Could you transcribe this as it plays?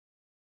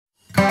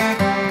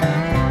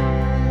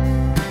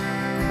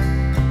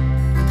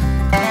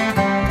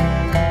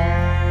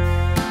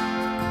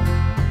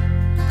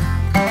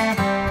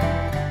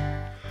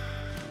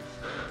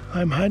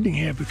I'm hiding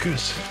here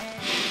because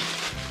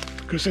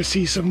I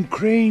see some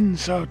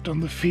cranes out on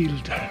the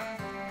field.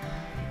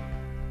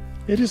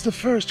 It is the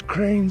first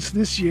cranes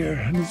this year,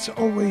 and it's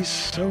always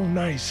so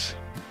nice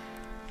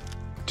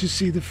to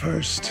see the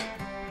first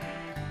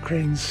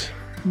cranes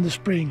in the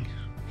spring.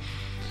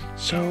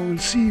 So we'll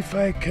see if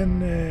I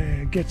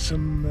can get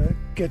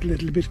a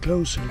little bit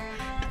closer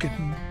to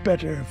get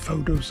better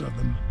photos of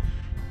them.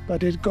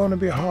 But it's gonna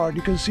be hard.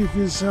 You can see for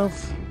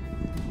yourself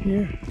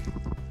here.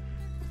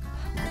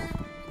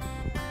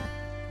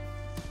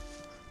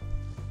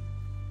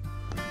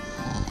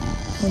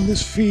 On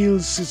this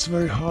fields it's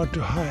very hard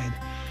to hide.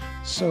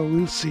 So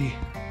we'll see.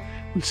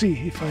 We'll see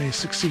if I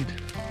succeed.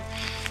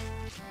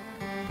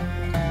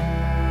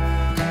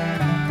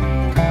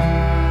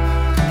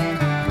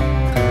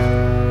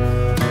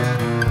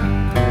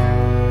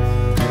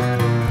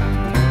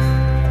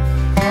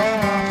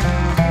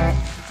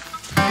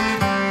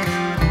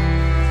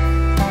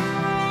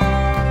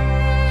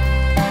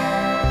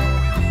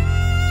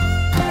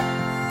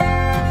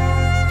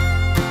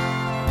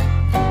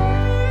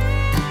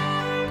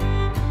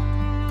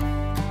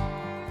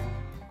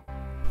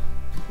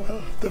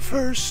 Well, the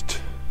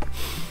first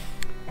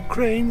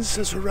cranes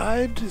has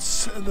arrived.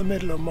 It's in the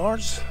middle of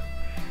March,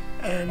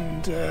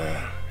 and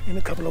in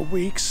a couple of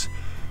weeks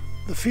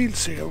the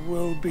fields here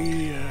will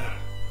be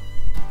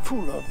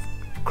full of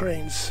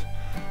cranes.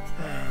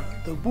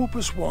 The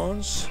whooper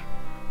swans,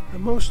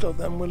 and most of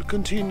them will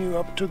continue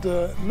up to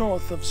the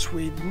north of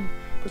Sweden,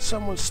 but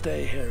some will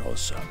stay here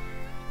also.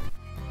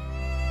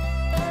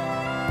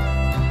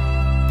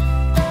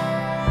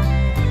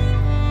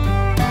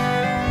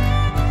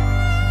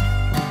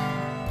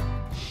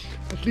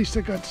 At least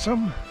I got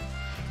some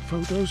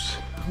photos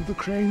of the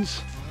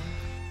cranes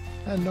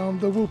and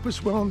of the whooper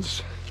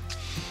swans.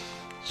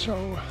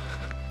 So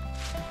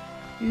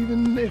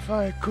even if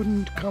I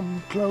couldn't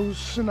come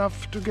close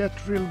enough to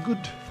get real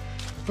good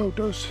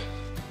photos,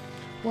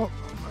 well,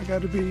 I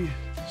gotta be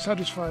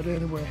satisfied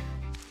anyway.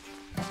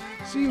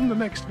 See you in the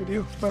next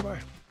video. Bye bye.